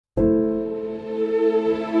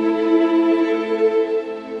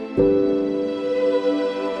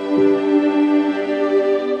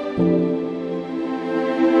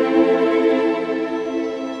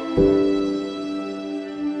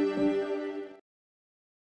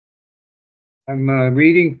I'm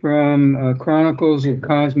reading from Chronicles of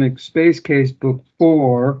Cosmic Space Case, Book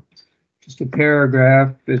 4, just a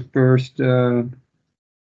paragraph at first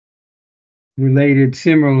related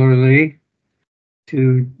similarly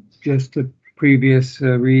to just the previous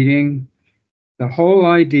reading. The whole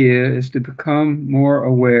idea is to become more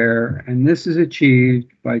aware, and this is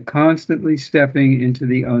achieved by constantly stepping into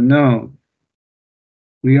the unknown.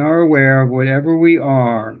 We are aware of whatever we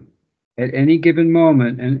are at any given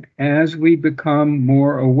moment, and as we become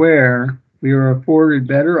more aware, we are afforded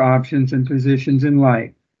better options and positions in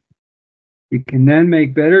life. We can then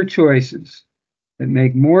make better choices that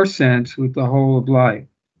make more sense with the whole of life.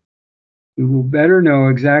 We will better know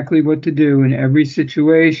exactly what to do in every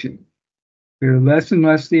situation. We are less and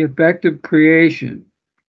less the effect of creation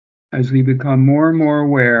as we become more and more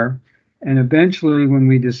aware, and eventually when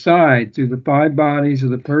we decide through the 5 bodies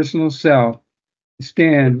of the personal self to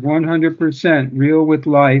stand 100% real with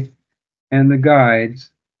life and the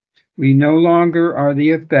guides, we no longer are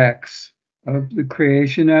the effects of the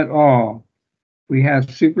creation at all. We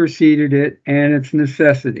have superseded it and its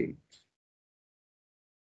necessity.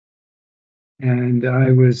 And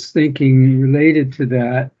I was thinking related to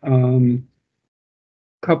that,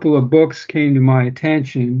 couple of books came to my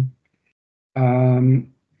attention. Not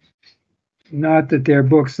that they're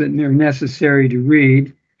books that are necessary to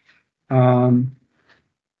read,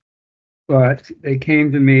 but they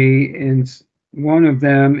came to me, and one of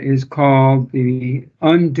them is called The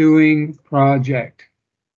Undoing Project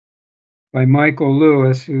by Michael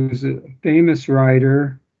Lewis, who's a famous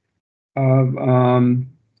writer of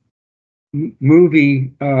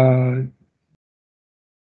movie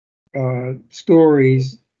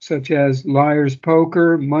stories such as Liar's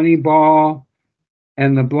Poker, Moneyball,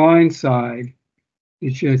 and The Blind Side,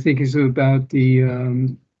 which I think is about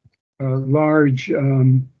the large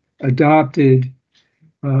adopted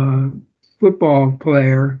football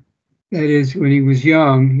player. That is, when he was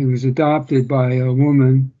young, he was adopted by a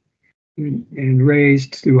woman and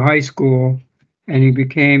raised through high school, and he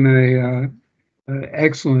became an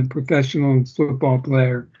excellent professional football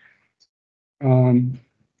player.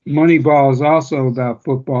 Moneyball is also about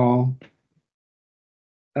football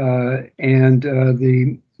and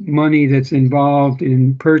the money that's involved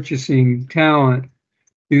in purchasing talent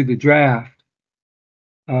through the draft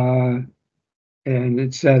and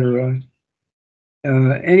etc.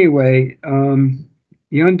 Anyway,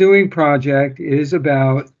 The Undoing Project is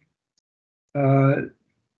about an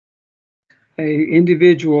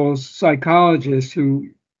individual psychologist who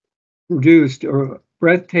produced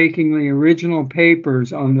breathtakingly original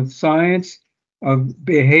papers on the science of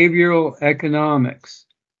behavioral economics.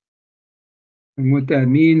 And what that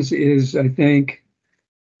means is, I think,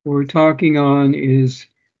 what we're talking on is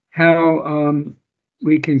how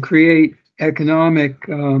we can create economic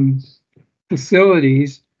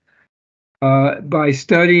facilities by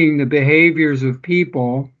studying the behaviors of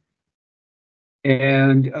people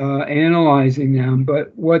and analyzing them.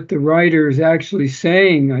 But what the writer is actually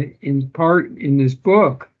saying, in part in this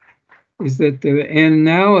book, is that the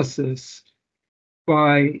analysis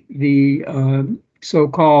by the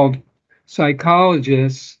so-called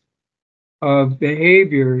psychologists of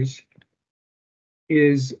behaviors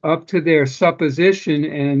is up to their supposition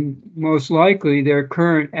and most likely their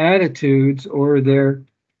current attitudes or their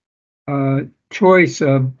choice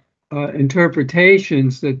of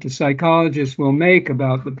interpretations that the psychologists will make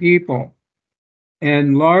about the people.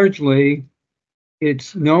 And largely,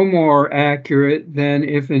 it's no more accurate than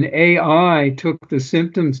if an AI took the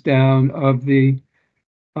symptoms down of the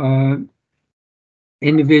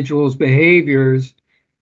individual's behaviors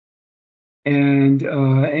and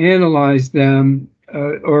analyzed them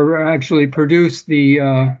or actually produced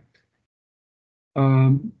the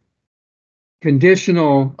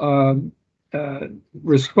conditional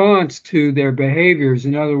response to their behaviors.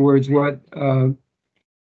 In other words, what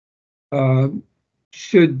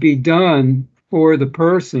should be done for the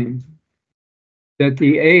person, that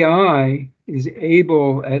the AI is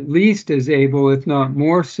able, at least as able, if not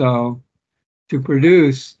more so, to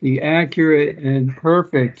produce the accurate and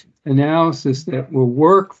perfect analysis that will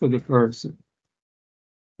work for the person.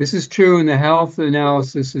 This is true in the health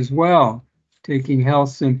analysis as well, taking health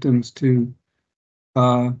symptoms to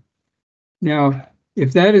now,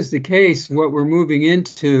 if that is the case, what we're moving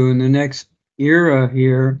into in the next era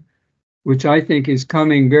here, which I think is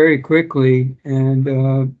coming very quickly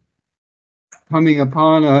and coming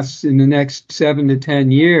upon us in the next 7 to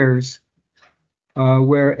 10 years,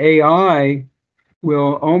 where AI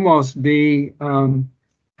will almost be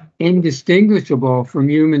indistinguishable from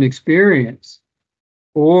human experience,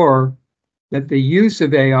 or that the use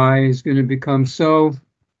of AI is going to become so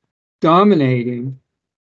dominating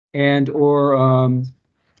and or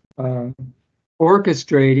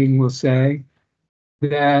orchestrating, we'll say,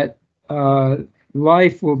 that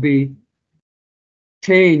life will be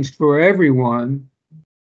changed for everyone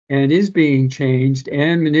and is being changed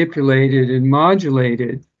and manipulated and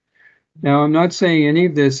modulated. Now, I'm not saying any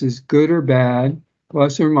of this is good or bad,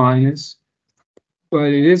 plus or minus,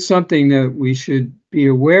 but it is something that we should be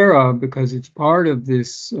aware of because it's part of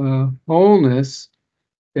this wholeness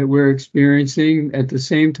that we're experiencing. At the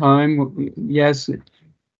same time, yes,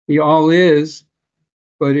 the all is,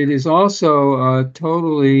 but it is also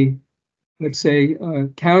totally, let's say,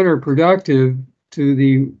 counterproductive to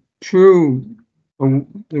the true,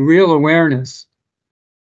 the real awareness,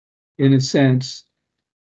 in a sense.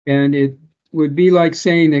 And it would be like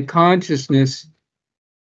saying that consciousness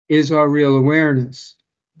is our real awareness,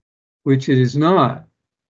 which it is not.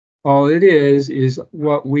 All it is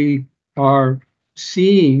what we are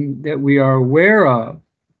seeing, that we are aware of,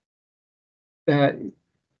 that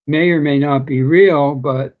may or may not be real,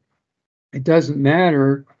 but it doesn't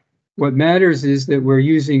matter. What matters is that we're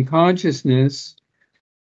using consciousness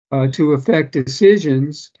to affect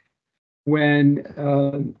decisions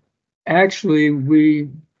when actually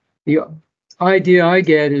the idea I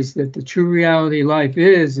get is that the true reality life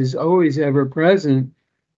is always ever present,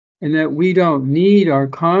 and that we don't need our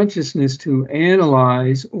consciousness to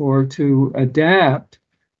analyze or to adapt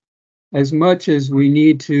as much as we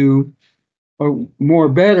need to, or more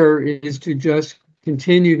better, is to just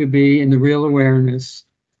continue to be in the real awareness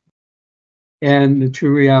and the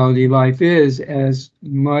true reality life is as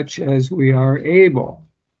much as we are able.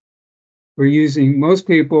 We're using, most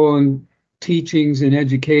people in teachings and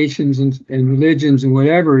educations and religions and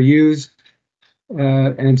whatever use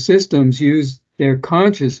and systems use their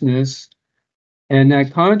consciousness, and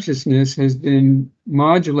that consciousness has been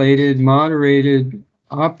modulated, moderated,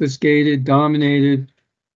 obfuscated, dominated,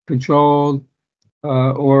 controlled,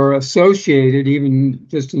 or associated, even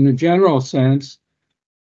just in a general sense,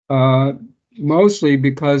 mostly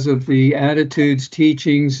because of the attitudes,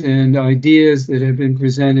 teachings, and ideas that have been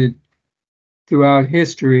presented throughout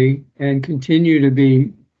history and continue to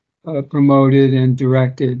be promoted and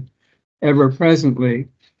directed ever presently,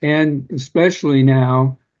 and especially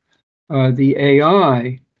now, the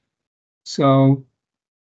AI. So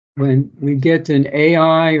when we get an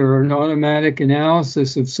AI or an automatic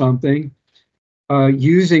analysis of something,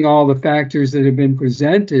 using all the factors that have been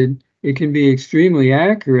presented, it can be extremely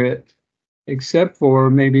accurate, except for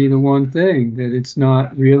maybe the one thing, that it's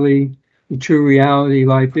not really the true reality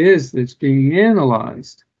life is that's being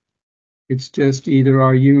analyzed. It's just either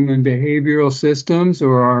our human behavioral systems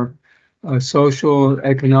or our social,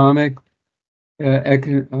 economic,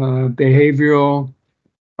 behavioral,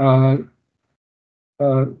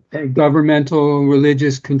 governmental,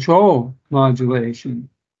 religious control modulation.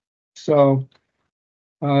 So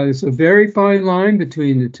it's a very fine line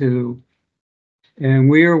between the two. And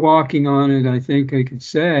we are walking on it, I think I could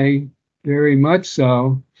say, very much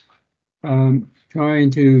so,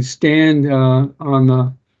 trying to stand on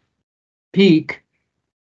the peak,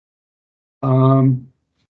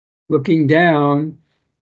 looking down,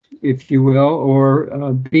 if you will,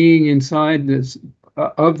 or being inside this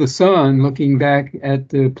of the sun, looking back at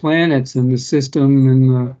the planets and the system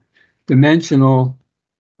and the dimensional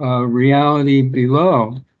reality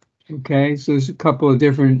below. Okay, so there's a couple of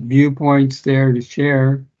different viewpoints there to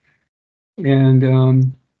share,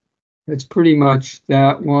 and that's pretty much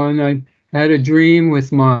that one. I had a dream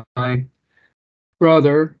with my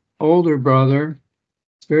brother, older brother.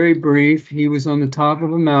 It's very brief. He was on the top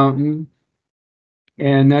of a mountain,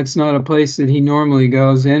 and that's not a place that he normally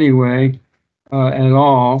goes anyway, at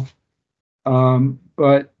all.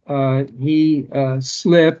 But he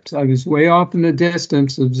slipped. I was way off in the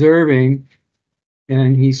distance observing,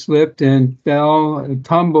 and he slipped and fell and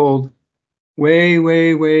tumbled way,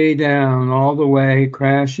 way, way down, all the way,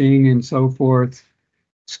 crashing and so forth,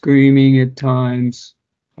 screaming at times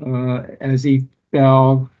as he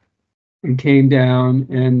fell and came down,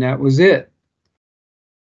 and that was it.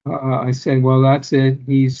 I said, well, that's it.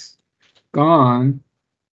 He's gone.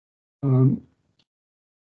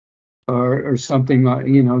 Or something like,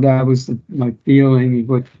 you know, that was my feeling of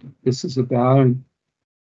what this is about. And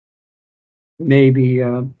maybe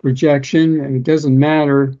projection, and it doesn't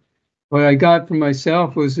matter. What I got for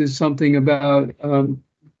myself was something about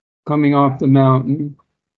coming off the mountain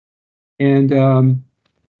and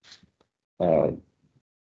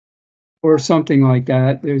or something like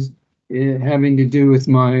that. There's having to do with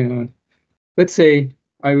my, let's say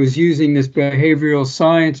I was using this behavioral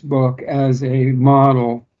science book as a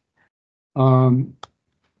model, and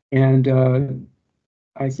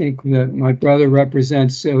I think that my brother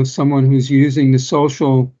represents someone who's using the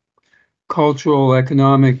social, cultural,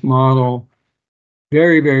 economic model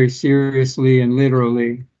very, very seriously and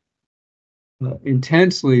literally,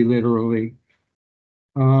 intensely literally.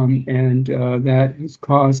 And that has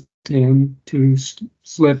caused him to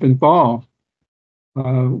slip and fall,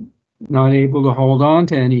 not able to hold on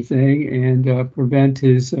to anything and prevent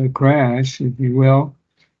his crash, if you will.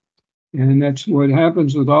 And that's what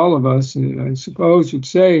happens with all of us, I suppose you'd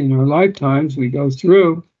say, in our lifetimes. We go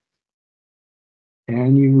through,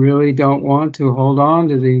 and you really don't want to hold on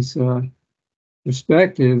to these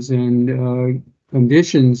perspectives and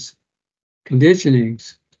conditionings.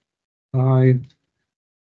 My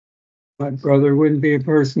brother wouldn't be a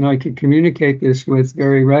person I could communicate this with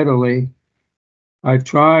very readily. I've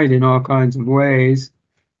tried in all kinds of ways.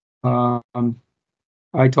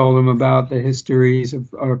 I told him about the histories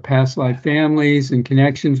of our past life families and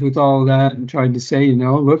connections with all of that, and tried to say,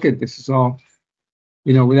 look at this is all,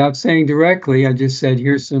 without saying directly. I just said,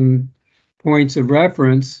 here's some points of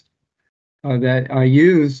reference that I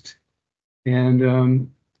used.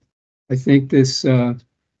 And I think this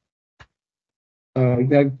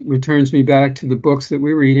that returns me back to the books that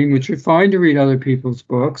we're reading, which are fine to read other people's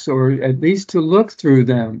books, or at least to look through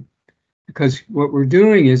them. Because what we're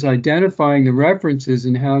doing is identifying the references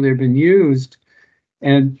and how they've been used,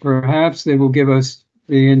 and perhaps they will give us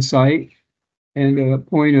the insight and a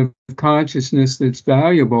point of consciousness that's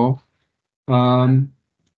valuable. But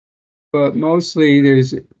mostly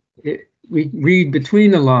we read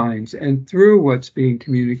between the lines and through what's being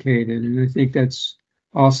communicated. And I think that's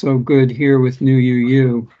also good here with New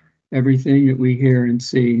UU. Everything that we hear and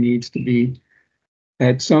see needs to be,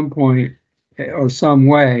 at some point or some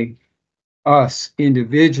way, us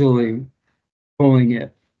individually pulling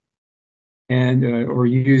it and or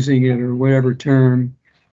using it, or whatever term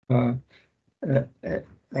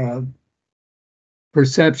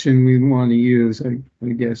perception we want to use. I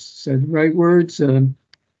guess said the right words. The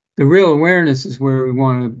real awareness is where we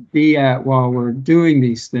want to be at while we're doing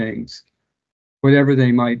these things, whatever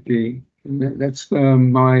they might be. And that's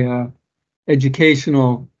my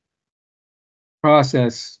educational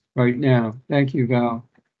process right now. Thank you, Val.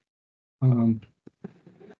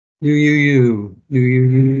 There's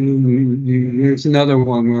another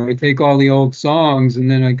one where I take all the old songs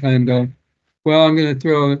and then I kind of go, well, I'm going to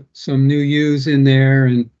throw some new U's in there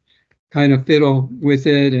and kind of fiddle with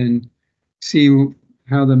it and see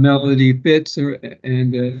how the melody fits,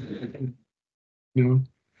 and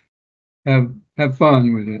have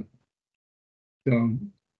fun with it. So,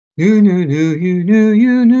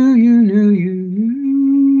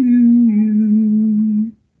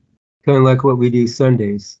 Kind of like what we do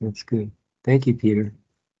Sundays. That's good. Thank you, Peter.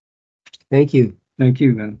 Thank you. Thank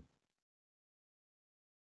you, man.